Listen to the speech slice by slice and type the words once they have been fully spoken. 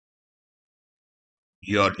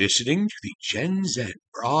You're listening to the Gen Z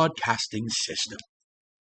Broadcasting System.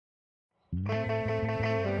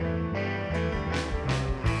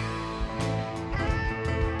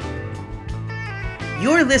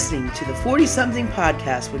 You're listening to the 40-something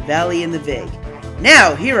podcast with Valli and the Vig.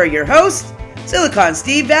 Now, here are your hosts, Silicon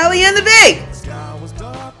Steve Valli and the Vig.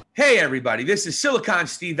 Hey, everybody. This is Silicon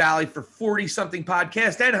Steve Valli for 40-something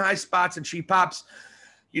podcast and High Spots and Cheap Pops.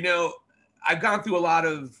 You know, I've gone through a lot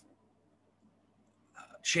of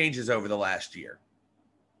changes over the last year.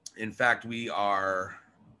 In fact, we are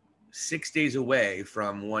 6 days away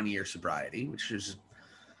from 1 year sobriety, which is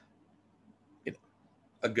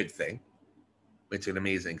a good thing. It's an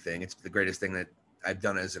amazing thing. It's the greatest thing that I've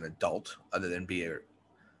done as an adult, other than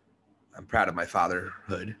I'm proud of my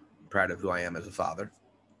fatherhood. I'm proud of who I am as a father.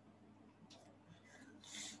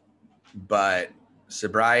 But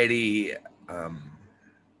sobriety,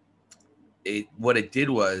 what it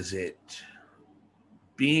did was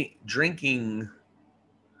drinking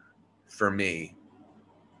for me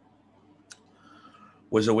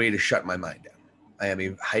was a way to shut my mind down. I am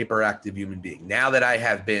a hyperactive human being. Now that I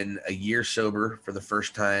have been a year sober for the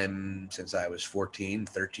first time since I was 13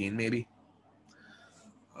 maybe,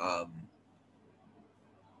 I'm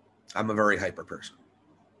a very hyper person.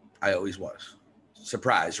 I always was.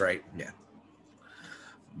 Surprise, right? Yeah.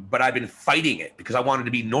 But I've been fighting it because I wanted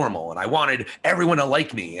to be normal and I wanted everyone to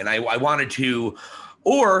like me and I wanted to,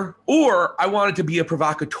 or I wanted to be a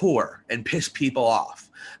provocateur and piss people off.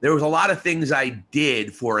 There was a lot of things I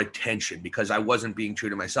did for attention because I wasn't being true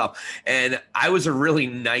to myself. And I was a really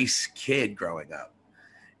nice kid growing up.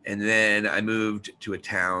 And then I moved to a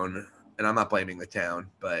town, and I'm not blaming the town,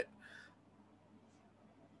 but,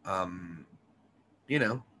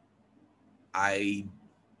 I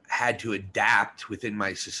had to adapt within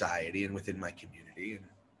my society and within my community. And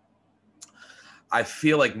I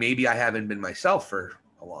feel like maybe I haven't been myself for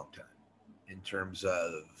a long time in terms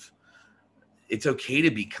of it's okay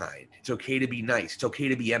to be kind. It's okay to be nice. It's okay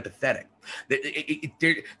to be empathetic.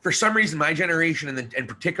 For some reason, my generation and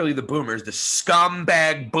particularly the boomers, the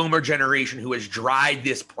scumbag boomer generation who has dried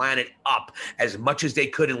this planet up as much as they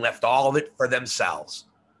could and left all of it for themselves,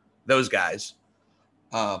 those guys.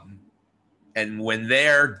 And when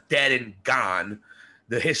they're dead and gone,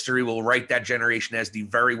 the history will write that generation as the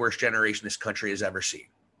very worst generation this country has ever seen.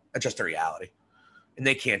 That's just a reality. And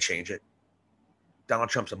they can't change it. Donald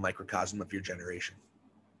Trump's a microcosm of your generation.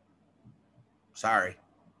 Sorry.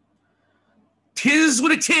 Tis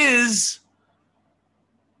what it is.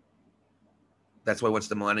 That's why once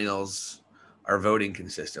the millennials are voting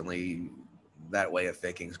consistently, that way of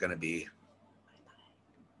thinking is going to be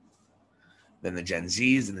then the Gen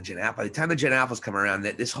Zs and the Gen Alpha. By the time the Gen Alphas come around,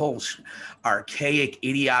 that this whole archaic,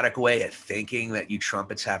 idiotic way of thinking that you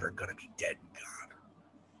trumpets have are going to be dead and gone.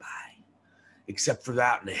 Bye. Except for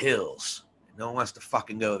out in the hills. No one wants to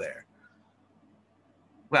fucking go there.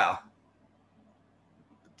 Well,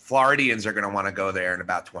 Floridians are going to want to go there in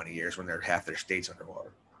about 20 years when they're half their states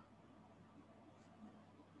underwater.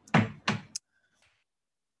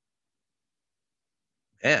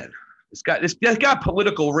 Man. This got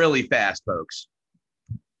political really fast, folks.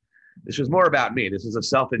 This was more about me. This is a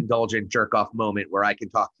self-indulgent jerk-off moment where I can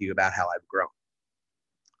talk to you about how I've grown.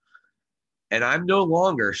 And I'm no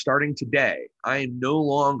longer, starting today, I am no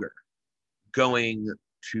longer going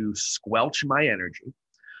to squelch my energy,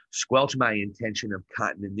 squelch my intention of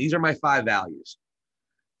content. These are my 5 values.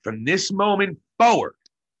 From this moment forward,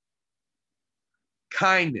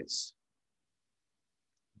 kindness,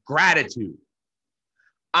 gratitude,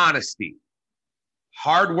 honesty,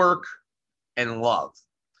 hard work, and love.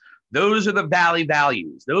 Those are the Valli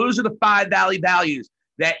values. Those are the 5 Valli values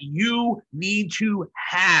that you need to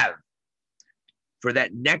have for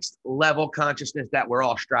that next level consciousness that we're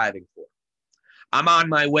all striving for. I'm on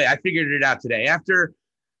my way. I figured it out today. After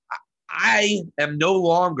I am no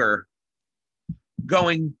longer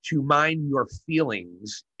going to mind your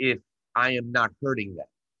feelings if I am not hurting them.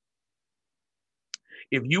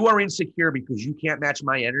 If you are insecure because you can't match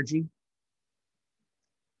my energy,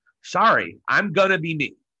 sorry, I'm going to be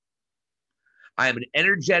me. I am an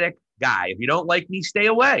energetic guy. If you don't like me, stay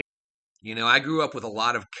away. You know, I grew up with a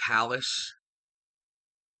lot of callous,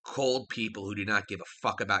 cold people who do not give a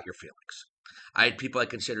fuck about your feelings. I had people I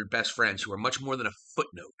considered best friends who were much more than a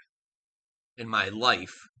footnote in my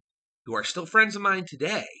life, who are still friends of mine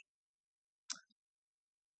today,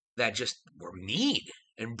 that just were mean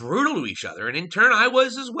and brutal to each other. And in turn, I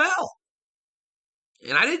was as well.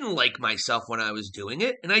 And I didn't like myself when I was doing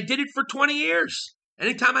it. And I did it for 20 years.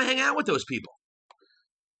 Anytime I hang out with those people.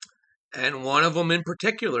 And one of them in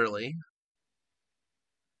particularly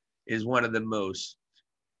is one of the most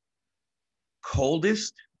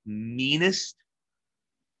coldest, meanest,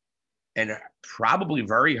 and probably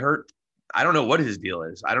very hurt. I don't know what his deal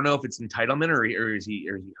is. I don't know if it's entitlement or is he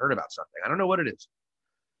hurt about something. I don't know what it is.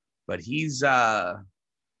 But he's a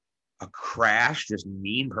crash, just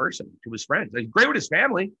mean person to his friends. He's great with his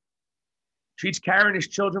family. Treats Karen and his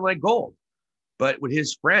children like gold. But with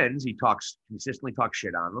his friends, he consistently talks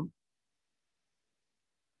shit on them.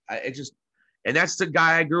 And that's the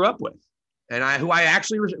guy I grew up with, and who I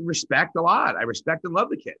actually respect a lot. I respect and love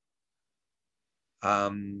the kid.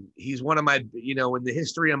 He's one of my, in the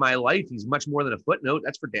history of my life, he's much more than a footnote.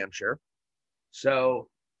 That's for damn sure. So,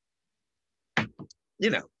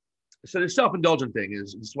 so the self-indulgent thing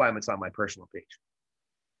is why it's on my personal page.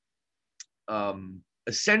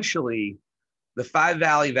 Essentially, the 5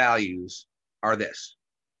 Valli values are this.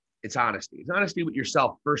 It's honesty. It's honesty with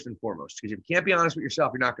yourself first and foremost. Because if you can't be honest with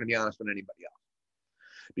yourself, you're not going to be honest with anybody else.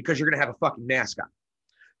 Because you're going to have a fucking mask on.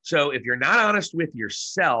 So if you're not honest with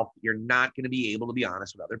yourself, you're not going to be able to be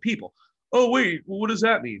honest with other people. Oh, wait, well, what does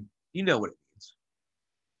that mean? You know what it means.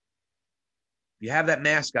 If you have that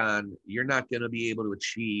mask on, you're not going to be able to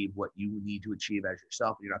achieve what you need to achieve as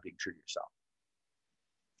yourself, and you're not being true to yourself.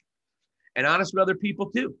 And honest with other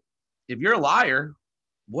people too. If you're a liar,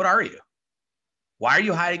 what are you? Why are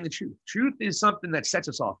you hiding the truth? Truth is something that sets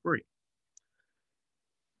us all free.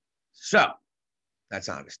 So that's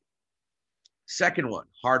honesty. Second one,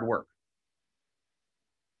 hard work.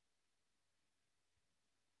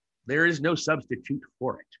 There is no substitute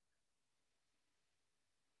for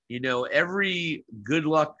it. Every good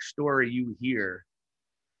luck story you hear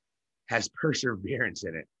has perseverance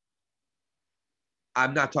in it.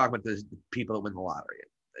 I'm not talking about the people that win the lottery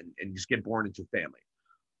and just get born into family.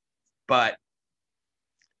 But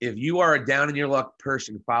if you are a down in your luck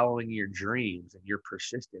person following your dreams and you're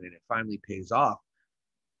persistent and it finally pays off,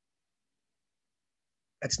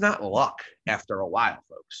 that's not luck after a while,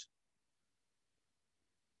 folks.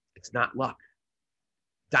 It's not luck.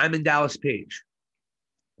 Diamond Dallas Page,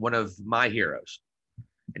 one of my heroes,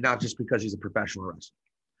 and not just because he's a professional wrestler,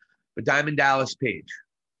 but Diamond Dallas Page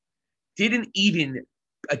didn't even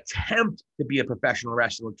attempt to be a professional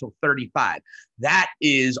wrestler until 35. That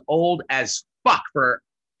is old as fuck for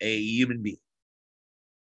a human being.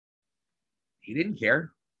 He didn't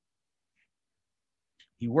care.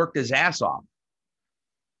 He worked his ass off.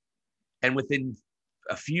 And within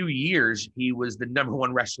a few years, he was the number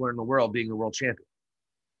 1 wrestler in the world, being the world champion.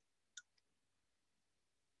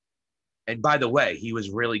 And by the way, he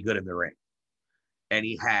was really good in the ring. And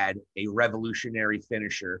he had a revolutionary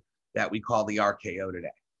finisher that we call the RKO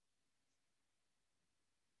today.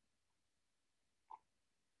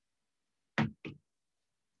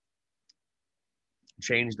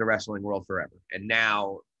 Changed the wrestling world forever. And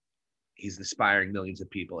now he's inspiring millions of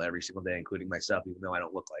people every single day, including myself, even though I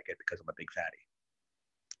don't look like it because I'm a big fatty.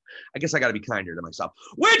 I guess I got to be kinder to myself.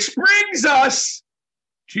 Which brings us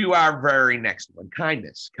to our very next one,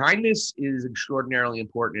 kindness. Kindness is extraordinarily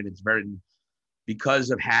important, and it's very,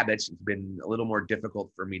 because of habits, it's been a little more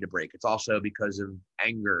difficult for me to break. It's also because of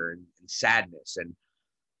anger and sadness and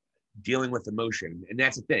dealing with emotion. And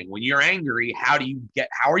that's the thing. When you're angry, how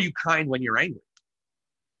are you kind when you're angry?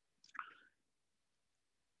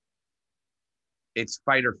 It's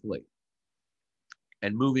fight or flee.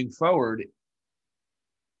 And moving forward,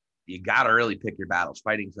 you got to really pick your battles.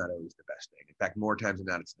 Fighting's not always the best thing. In fact, more times than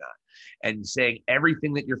not, it's not. And saying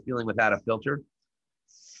everything that you're feeling without a filter.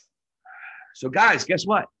 So guys, guess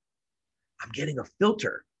what? I'm getting a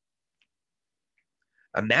filter.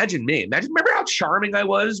 Imagine me. Remember how charming I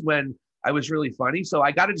was when I was really funny? So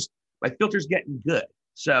my filter's getting good.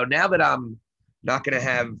 So now that I'm not going to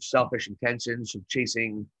have selfish intentions of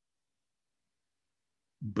chasing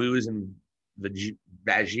booze and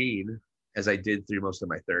vagine as I did through most of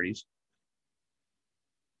my 30s.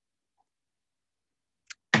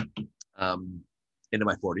 Into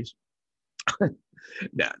my 40s.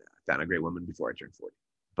 No, I found a great woman before I turned 40.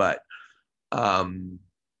 But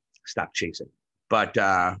stop chasing. But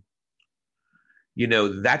that's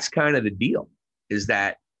kind of the deal, is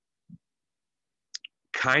that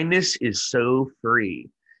kindness is so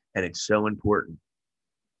free and it's so important.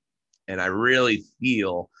 And I really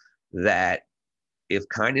feel that if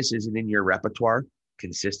kindness isn't in your repertoire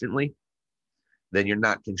consistently, then you're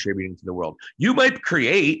not contributing to the world. You might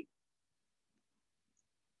create,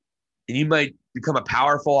 and you might become a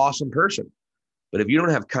powerful, awesome person. But if you don't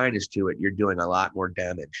have kindness to it, you're doing a lot more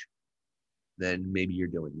damage than maybe you're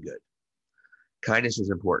doing good. Kindness is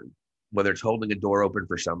important, whether it's holding a door open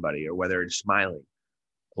for somebody or whether it's smiling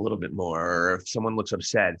a little bit more, or if someone looks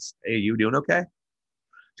upset, it's, hey, you doing okay?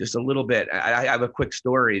 Just a little bit. I have a quick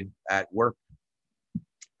story at work.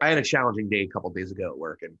 I had a challenging day a couple of days ago at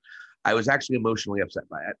work, and I was actually emotionally upset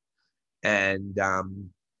by it. And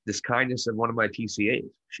this kindness of one of my PCAs,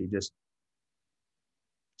 she just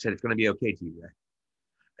said, it's going to be okay, TJ.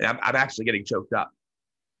 And I'm actually getting choked up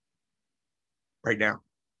right now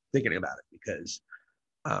thinking about it, because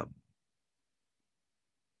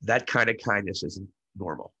that kind of kindness isn't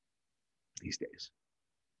normal these days.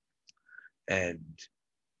 And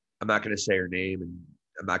I'm not going to say her name, and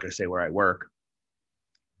I'm not going to say where I work,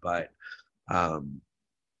 but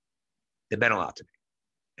it meant a lot to me.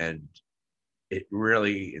 And it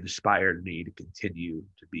really inspired me to continue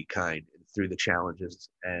to be kind through the challenges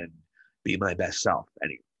and be my best self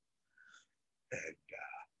anyway. And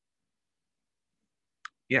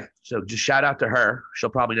yeah, so just shout out to her. She'll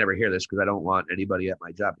probably never hear this, because I don't want anybody at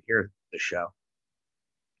my job to hear the show.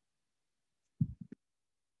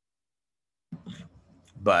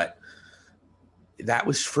 But that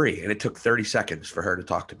was free, and it took 30 seconds for her to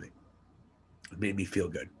talk to me. It made me feel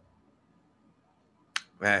good.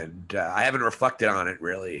 And I haven't reflected on it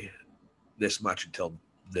really this much until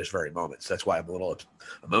this very moment. So that's why I'm a little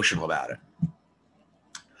emotional about it.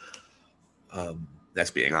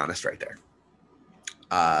 That's being honest right there.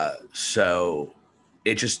 So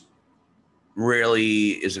it just really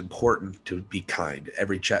is important to be kind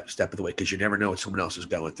every step of the way, because you never know what someone else is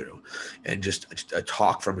going through. And just a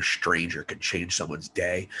talk from a stranger can change someone's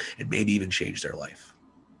day and maybe even change their life.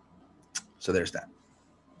 So there's that.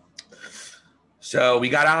 So we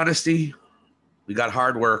got honesty, we got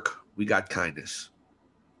hard work, we got kindness.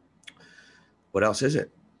 What else is it?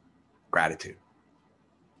 Gratitude.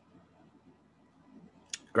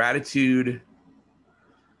 Gratitude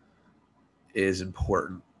is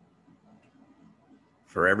important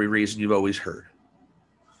for every reason you've always heard.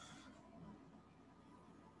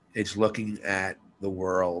 It's looking at the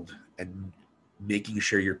world and making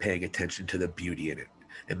sure you're paying attention to the beauty in it,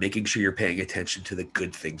 and making sure you're paying attention to the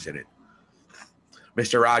good things in it.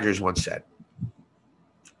 Mr. Rogers once said,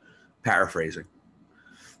 paraphrasing,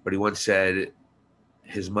 but he once said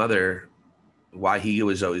his mother, why he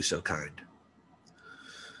was always so kind.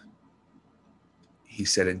 He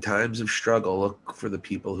said, in times of struggle, look for the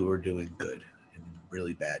people who are doing good in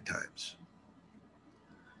really bad times.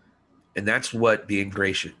 And that's what being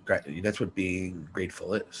gracious, that's what being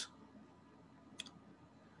grateful is.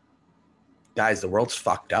 Guys, the world's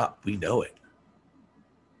fucked up. We know it.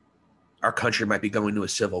 Our country might be going to a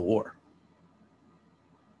civil war.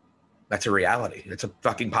 That's a reality. It's a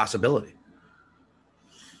fucking possibility.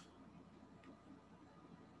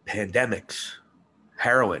 Pandemics,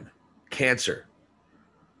 heroin, cancer,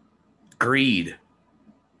 greed,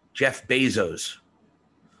 Jeff Bezos.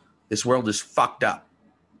 This world is fucked up.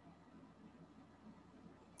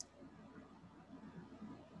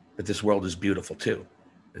 But this world is beautiful too.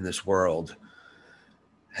 And this world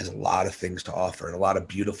has a lot of things to offer, and a lot of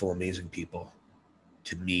beautiful, amazing people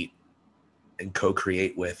to meet and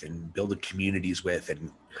co-create with, and build communities with,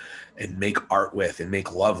 and make art with, and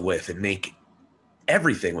make love with, and make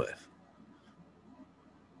everything with.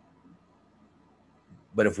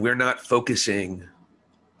 But if we're not focusing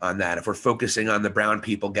on that, if we're focusing on the brown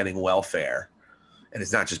people getting welfare, and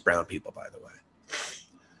it's not just brown people, by the way,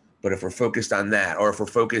 but if we're focused on that, or if we're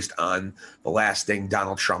focused on the last thing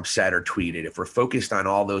Donald Trump said or tweeted, if we're focused on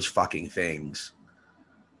all those fucking things,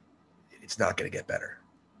 it's not going to get better.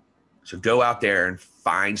 So go out there and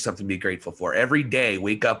find something to be grateful for. Every day,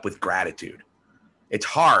 wake up with gratitude. It's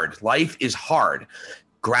hard. Life is hard.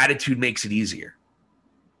 Gratitude makes it easier.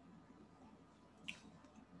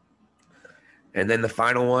 And then the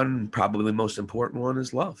final one, probably the most important one,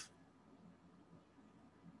 is love.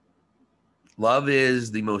 Love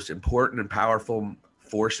is the most important and powerful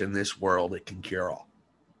force in this world. It can cure all.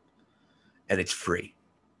 And it's free.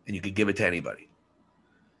 And you can give it to anybody.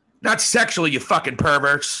 Not sexually, you fucking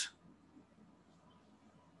perverts.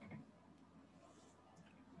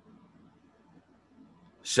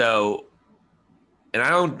 So, and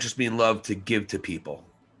I don't just mean love to give to people.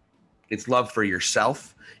 It's love for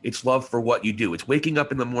yourself. It's love for what you do. It's waking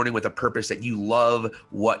up in the morning with a purpose that you love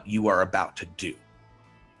what you are about to do.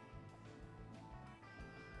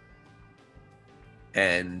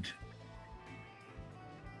 And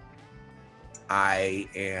I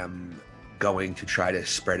am going to try to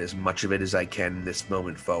spread as much of it as I can this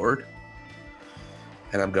moment forward.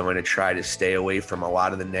 And I'm going to try to stay away from a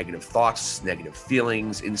lot of the negative thoughts, negative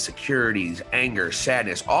feelings, insecurities, anger,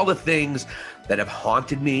 sadness, all the things that have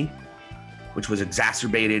haunted me, which was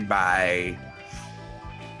exacerbated by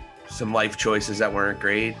some life choices that weren't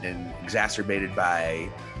great, and exacerbated by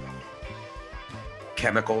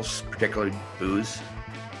chemicals, particularly booze.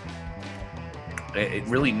 It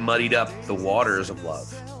really muddied up the waters of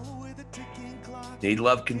love. made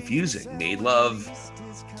love confusing, made love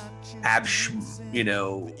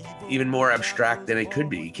even more abstract than it could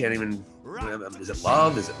be. You can't even, is it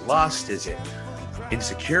love? Is it lust? Is it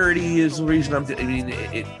insecurity is the reason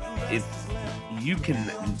if you can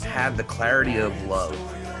have the clarity of love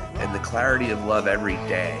and the clarity of love every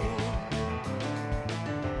day,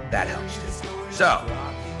 that helps too. So,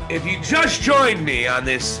 if you just joined me on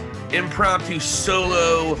this impromptu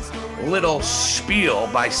solo little spiel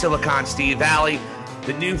by Silicon Steve Valli,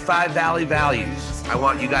 the new 5 Valley values, I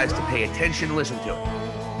want you guys to pay attention and listen to it.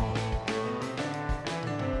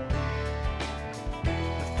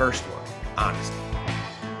 The first one, honesty.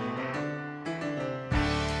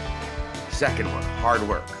 Second one, hard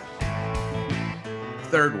work.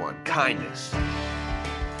 Third one, kindness.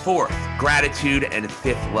 Fourth, gratitude. And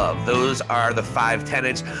fifth, love. Those are the 5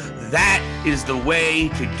 tenets. That is the way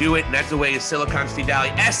to do it, and that's the way Silicon Steve Valli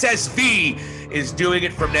SSV is doing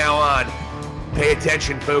it from now on. Pay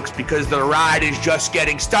attention, folks, because the ride is just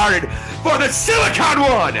getting started for the Silicon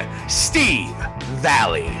One, Steve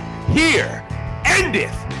Valli. Here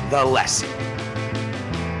endeth the lesson.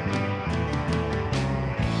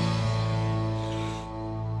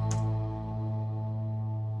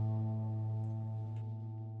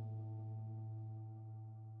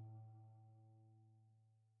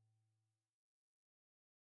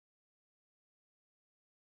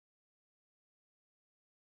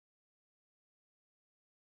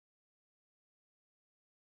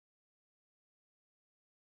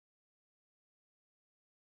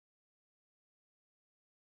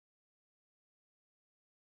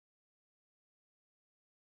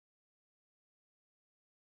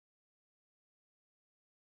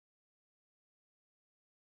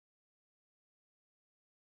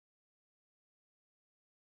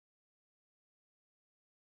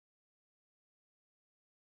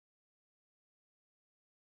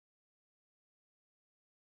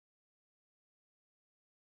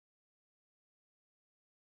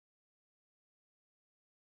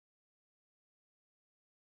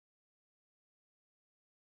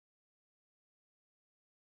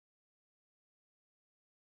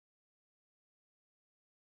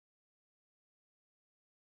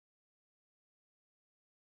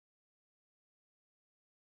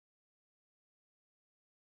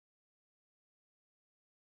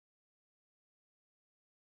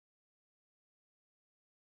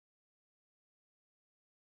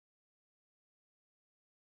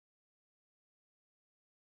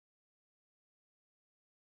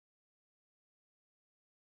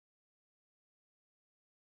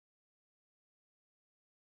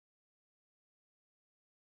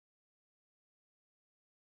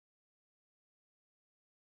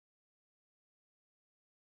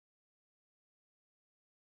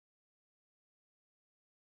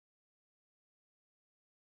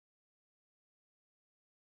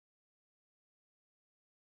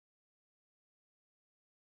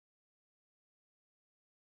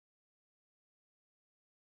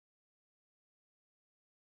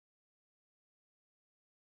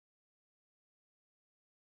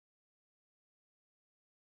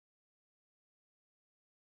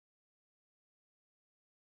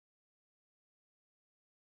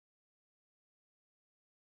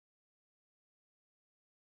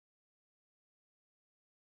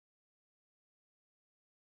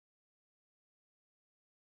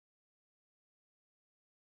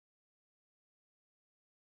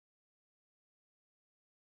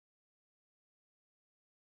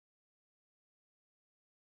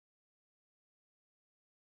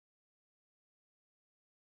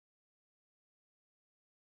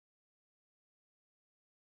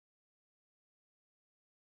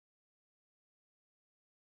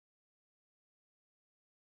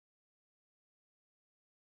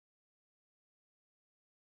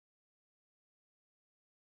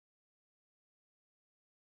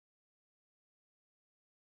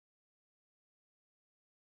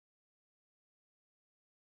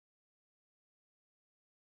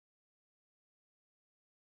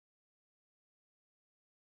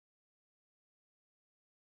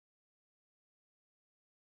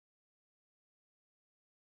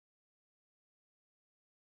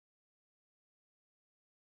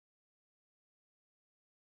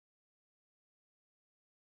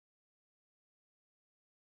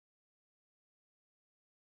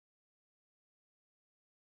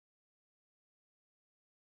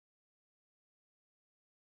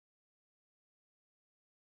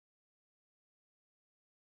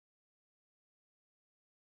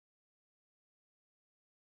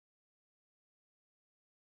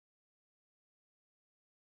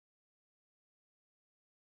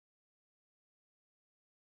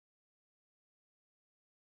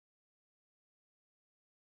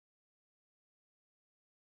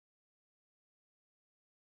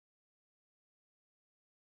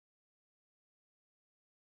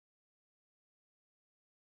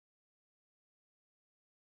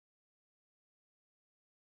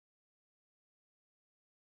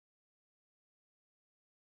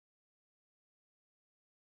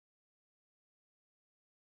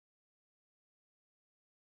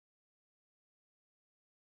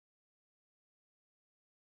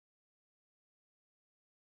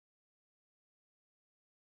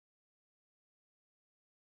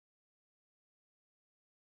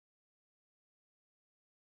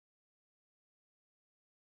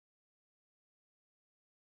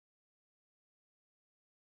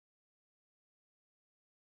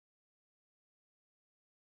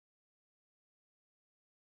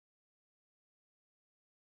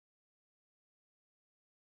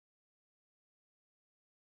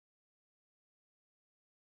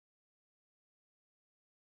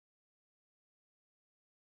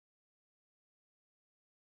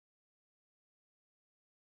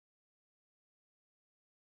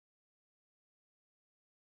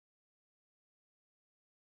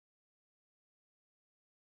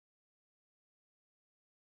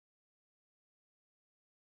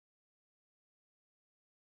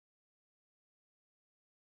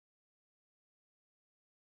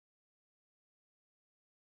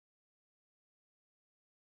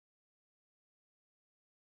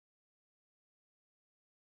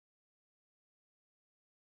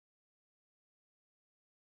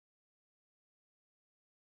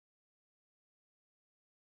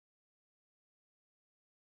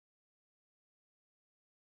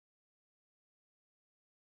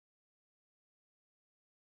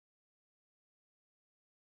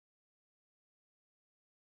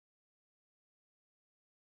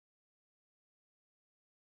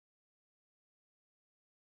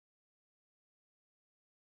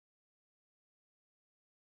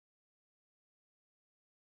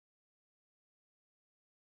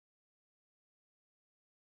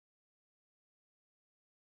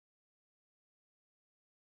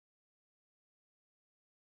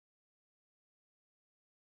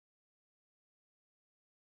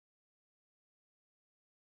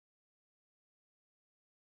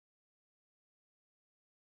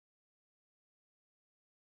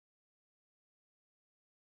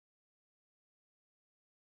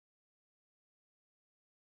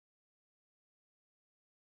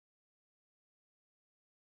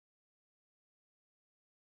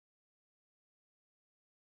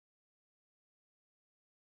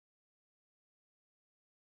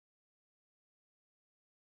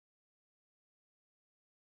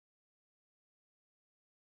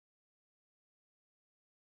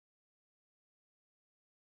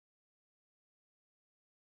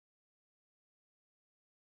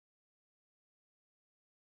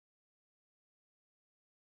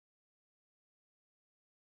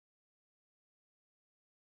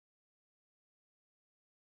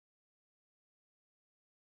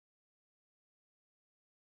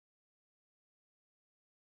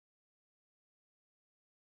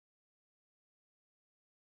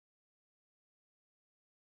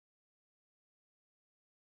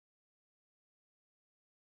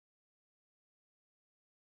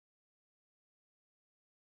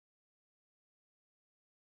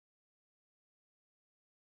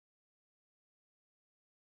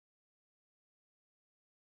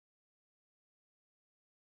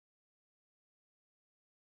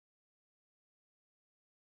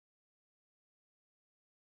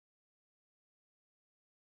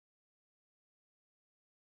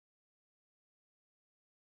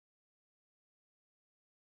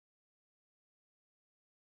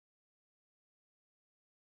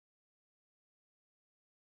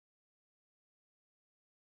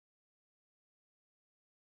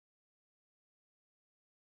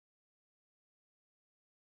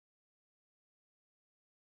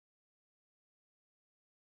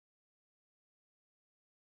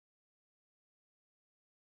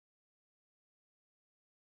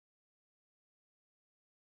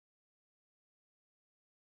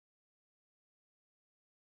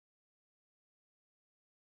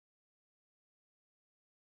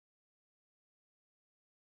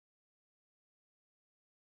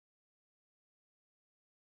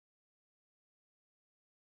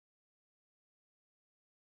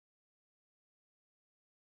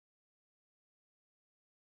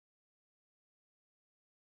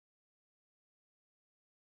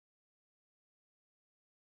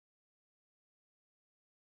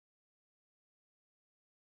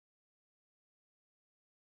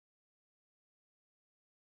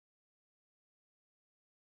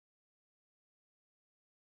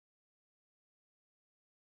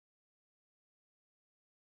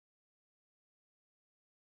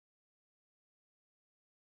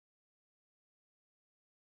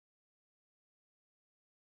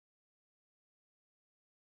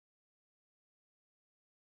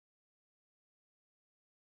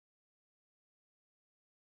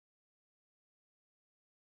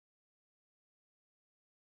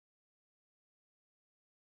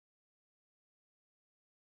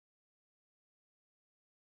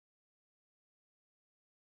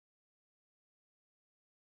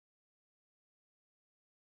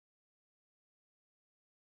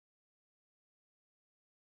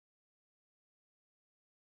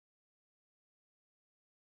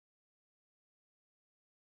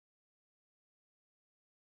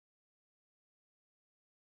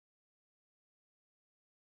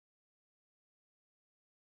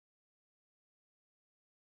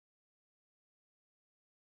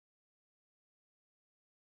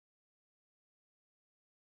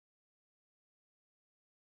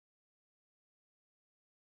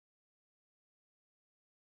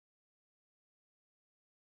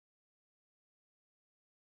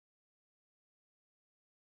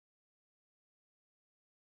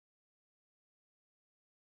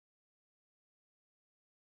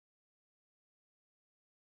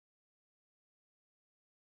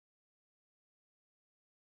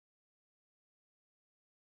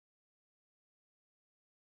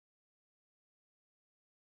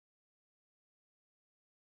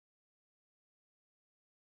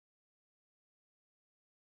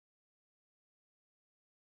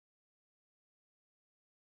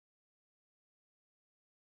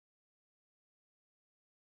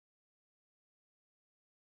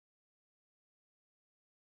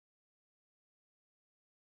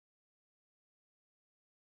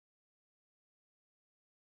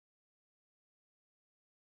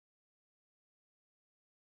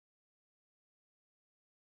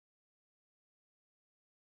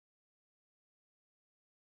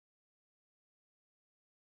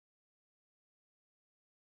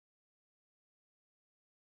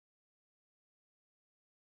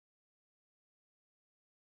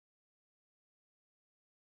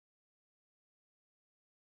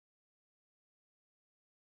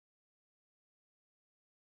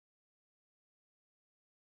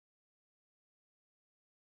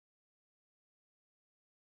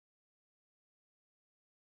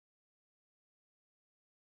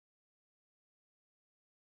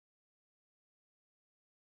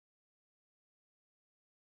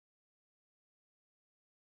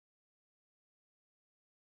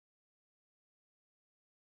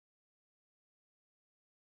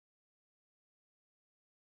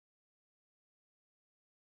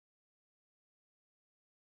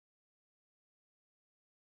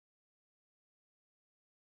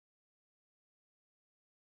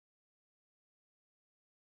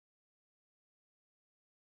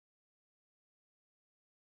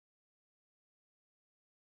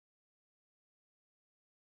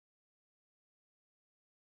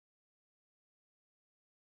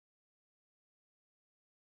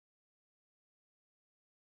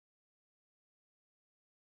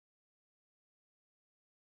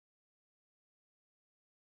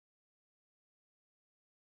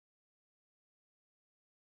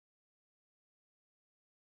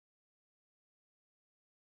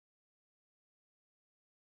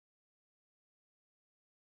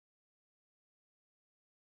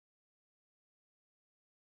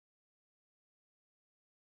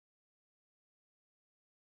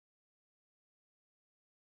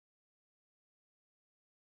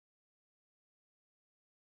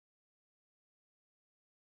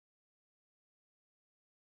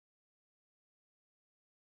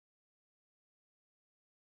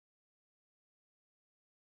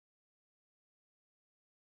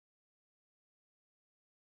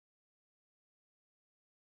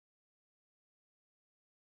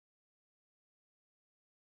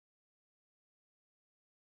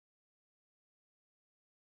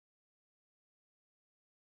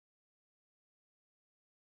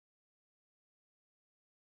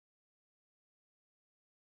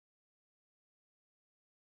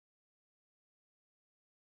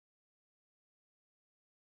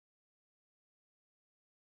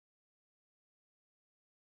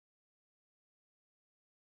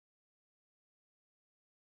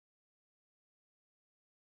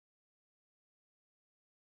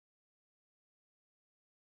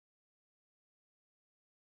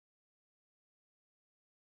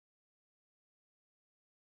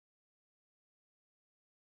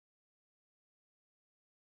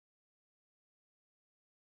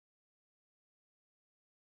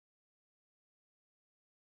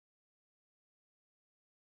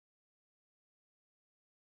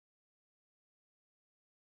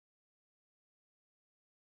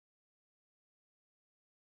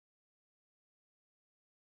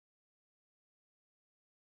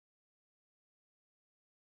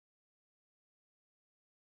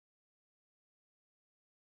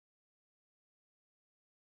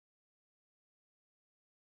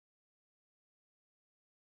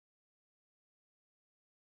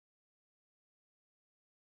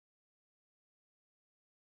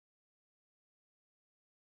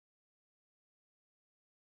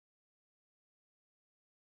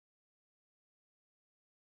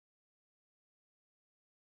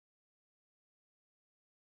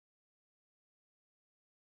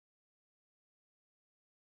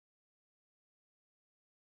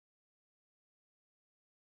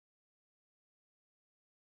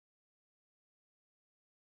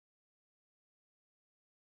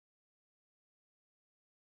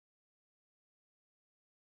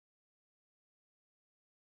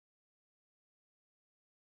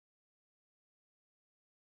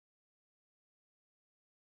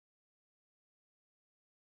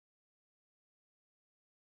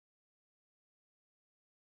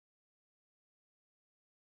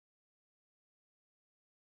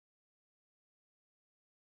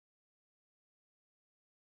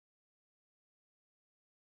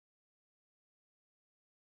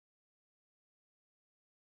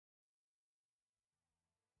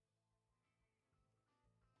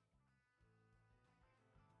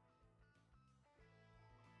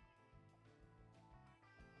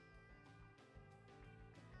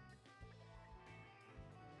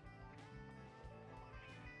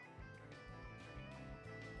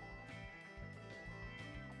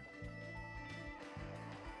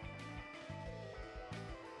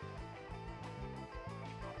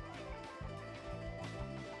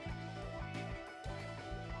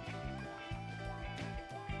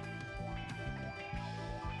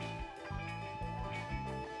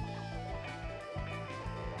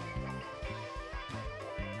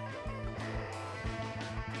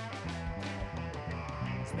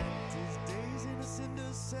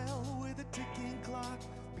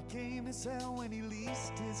 his hell when he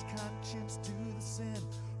leased his conscience to the sin,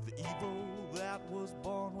 the evil that was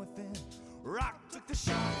born within. Rock took the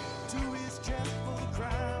shot to his chest for the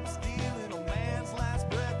crime, stealing a man's last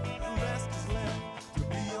breath, the rest is left.